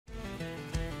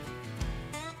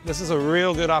This is a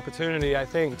real good opportunity, I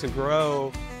think, to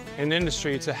grow an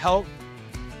industry to help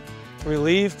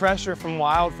relieve pressure from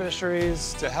wild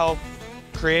fisheries, to help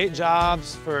create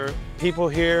jobs for people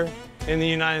here in the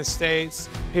United States,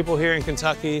 people here in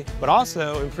Kentucky, but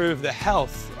also improve the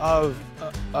health of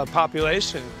a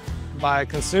population by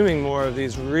consuming more of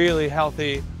these really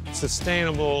healthy,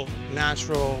 sustainable,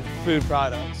 natural food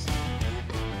products.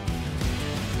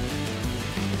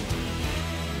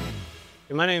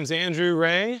 My name's Andrew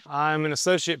Ray. I'm an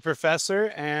associate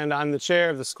professor and I'm the chair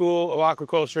of the School of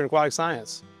Aquaculture and Aquatic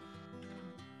Science.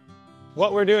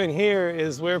 What we're doing here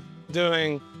is we're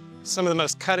doing some of the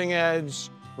most cutting-edge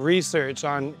research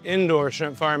on indoor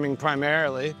shrimp farming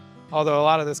primarily, although a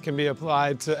lot of this can be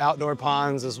applied to outdoor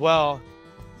ponds as well.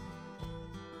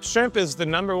 Shrimp is the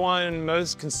 #1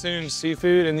 most consumed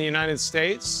seafood in the United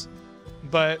States,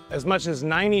 but as much as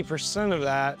 90% of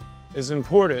that is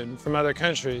imported from other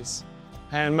countries.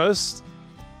 And most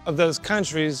of those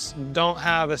countries don't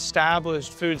have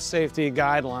established food safety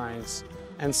guidelines.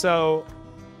 And so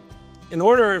in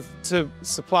order to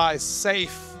supply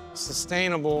safe,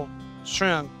 sustainable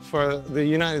shrimp for the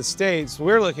United States,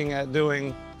 we're looking at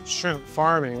doing shrimp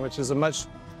farming, which is a much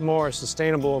more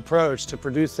sustainable approach to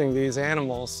producing these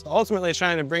animals. Ultimately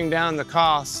trying to bring down the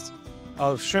cost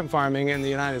of shrimp farming in the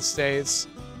United States,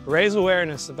 raise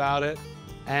awareness about it,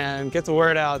 and get the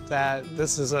word out that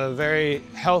this is a very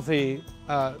healthy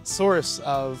source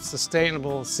of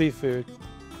sustainable seafood.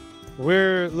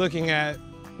 We're looking at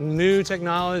new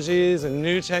technologies and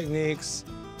new techniques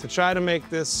to try to make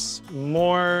this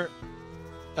more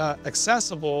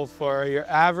accessible for your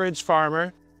average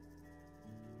farmer.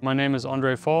 My name is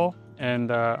Andre Fall,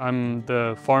 and I'm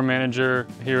the farm manager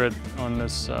here on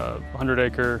this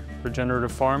 100-acre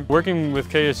regenerative farm. Working with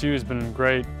KSU has been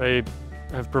great. They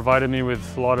have provided me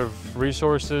with a lot of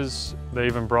resources. They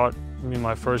even brought me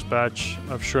my first batch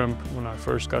of shrimp when I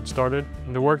first got started.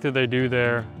 The work that they do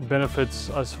there benefits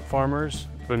us farmers,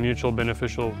 a mutual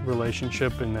beneficial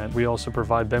relationship in that we also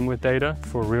provide them with data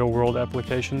for real-world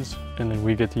applications, and then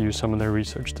we get to use some of their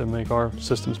research to make our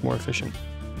systems more efficient.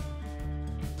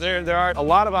 There are a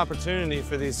lot of opportunity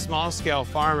for these small-scale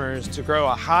farmers to grow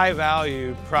a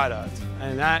high-value product,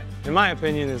 and that, in my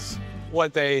opinion, is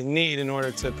what they need in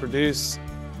order to produce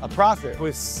a profit.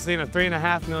 We've seen a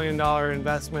 $3.5 million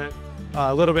investment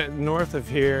a little bit north of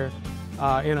here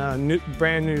in a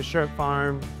brand new shrimp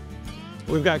farm.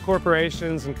 We've got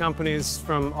corporations and companies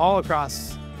from all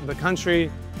across the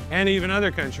country and even other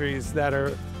countries that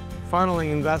are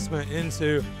funneling investment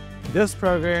into this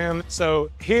program.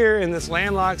 So here in this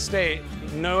landlocked state,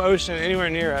 no ocean anywhere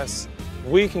near us,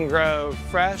 we can grow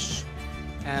fresh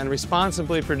and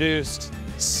responsibly produced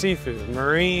seafood,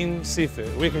 marine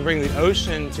seafood. We can bring the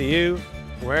ocean to you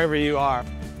wherever you are.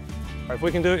 If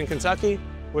we can do it in Kentucky,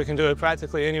 we can do it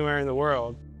practically anywhere in the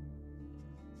world.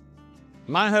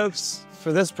 My hopes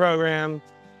for this program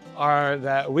are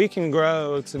that we can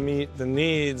grow to meet the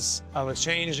needs of a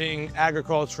changing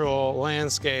agricultural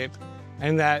landscape,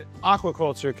 and that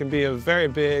aquaculture can be a very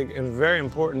big and very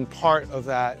important part of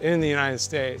that in the United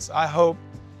States. I hope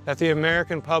that the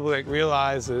American public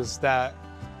realizes that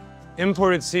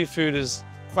imported seafood is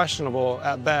questionable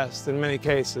at best in many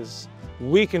cases.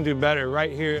 We can do better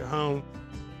right here at home.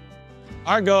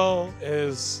 Our goal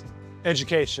is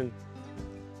education.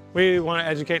 We want to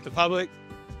educate the public,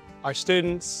 our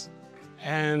students,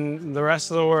 and the rest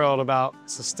of the world about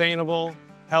sustainable,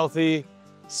 healthy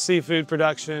seafood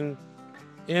production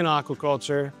in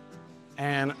aquaculture.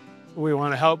 And we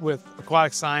want to help with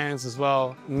aquatic science as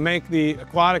well, make the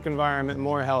aquatic environment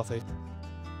more healthy.